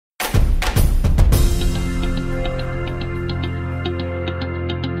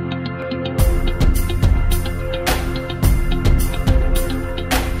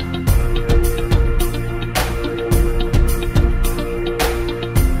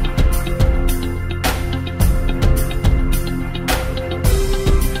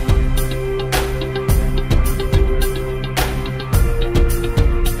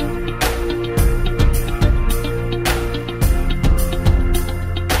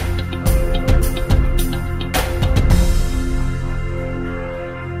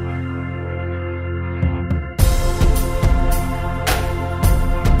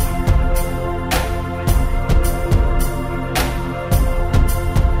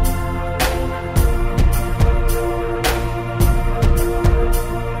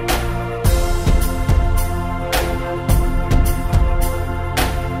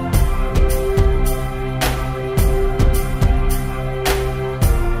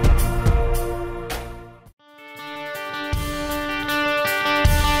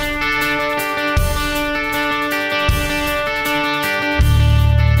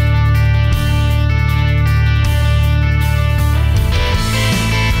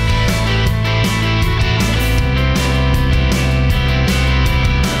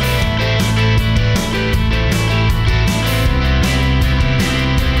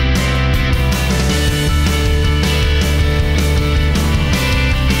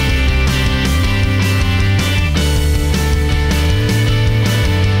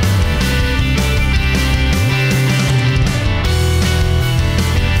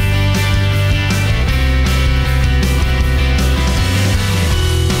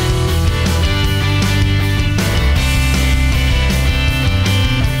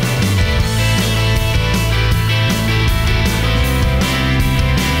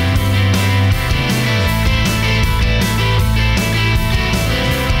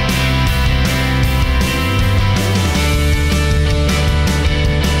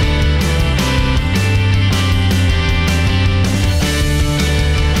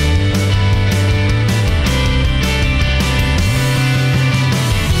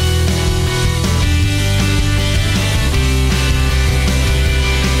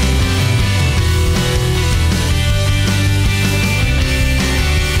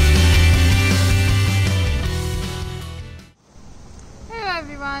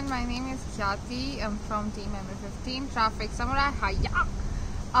everyone, my name is Khyati. I'm from Team MA15 Traffic Samurai. Hiya!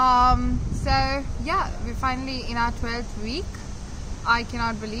 So yeah, we're finally in our 12th week. I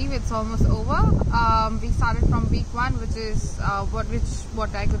cannot believe it's almost over. We started from week 1, which is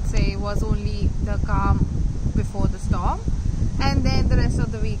what I could say was only the calm before the storm, and then the rest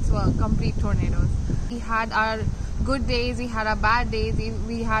of the weeks were complete tornadoes. We had our good days, we had our bad days,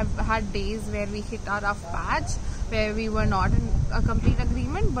 we have had days where we hit our rough patch, where we were not in a complete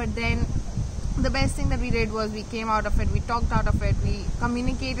agreement, but then the best thing that we did was we came out of it, we talked out of it, we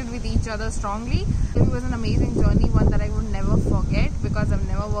communicated with each other strongly. It was an amazing journey, one that I would never forget, because I've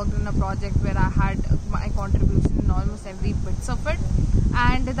never worked in a project where I had my contribution in almost every bits of it,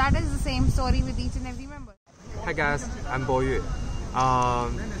 and that is the same story with each and every member. Hi guys, I'm Bo Yu. I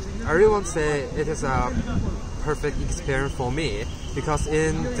really want to say it is a perfect experience for me, because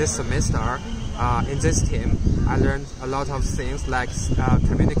in this semester, in this team, I learned a lot of things like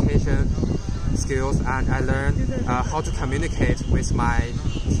communication skills, and I learned how to communicate with my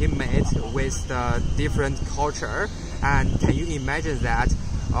teammates with the different culture. And can you imagine that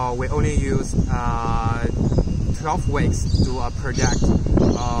we only use 12 weeks to do a project?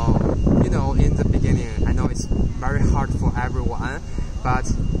 You know, in the beginning, I know it's very hard for everyone,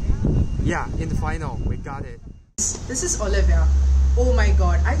 but yeah, in the final, we got it. This is Olivia. Oh my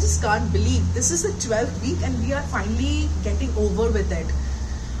god, I just can't believe this is the 12th week and we are finally getting over with it.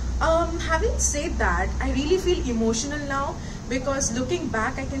 Having said that, I really feel emotional now, because looking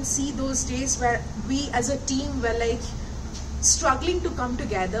back, I can see those days where we as a team were like struggling to come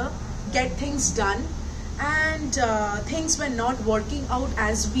together, get things done, and things were not working out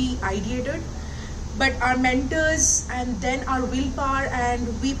as we ideated. But our mentors and then our willpower,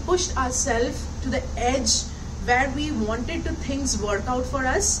 and we pushed ourselves to the edge where we wanted to things work out for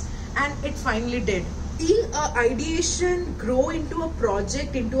us, and it finally did. Seeing an ideation grow into a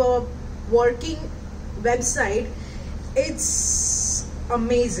project, into a working website, it's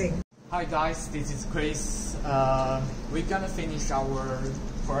amazing. Hi guys, this is Chris. We're gonna finish our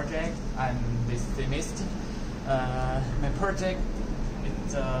project and this semester. My project,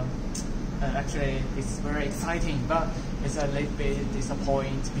 actually it's very exciting, but it's a little bit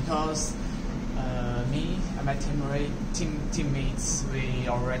disappointing, because me and my teammates, we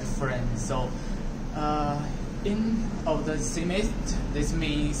already friends. So in of the semester, this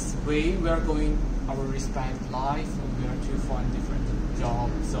means we are going our respective life. We are to find different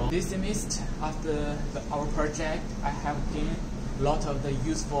jobs. So this semester, after our project, I have gained a lot of the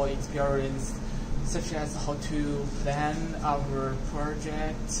useful experience, such as how to plan our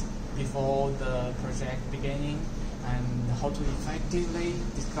project before the project beginning, and how to effectively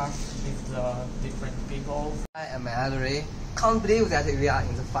discuss with the different people. I am Adri. Can't believe that we are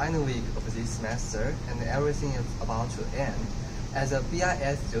in the final week of this semester and everything is about to end. As a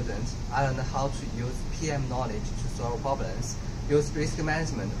BIS student, I learned how to use PM knowledge to solve problems, use risk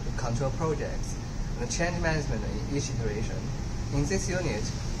management to control projects, and change management in each iteration. In this unit,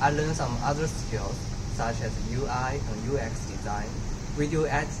 I learned some other skills such as UI and UX design, video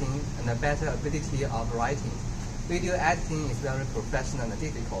editing, and a better ability of writing. Video editing is very professional and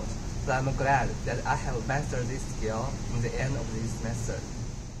difficult, but I'm glad that I have mastered this skill in the end of this semester.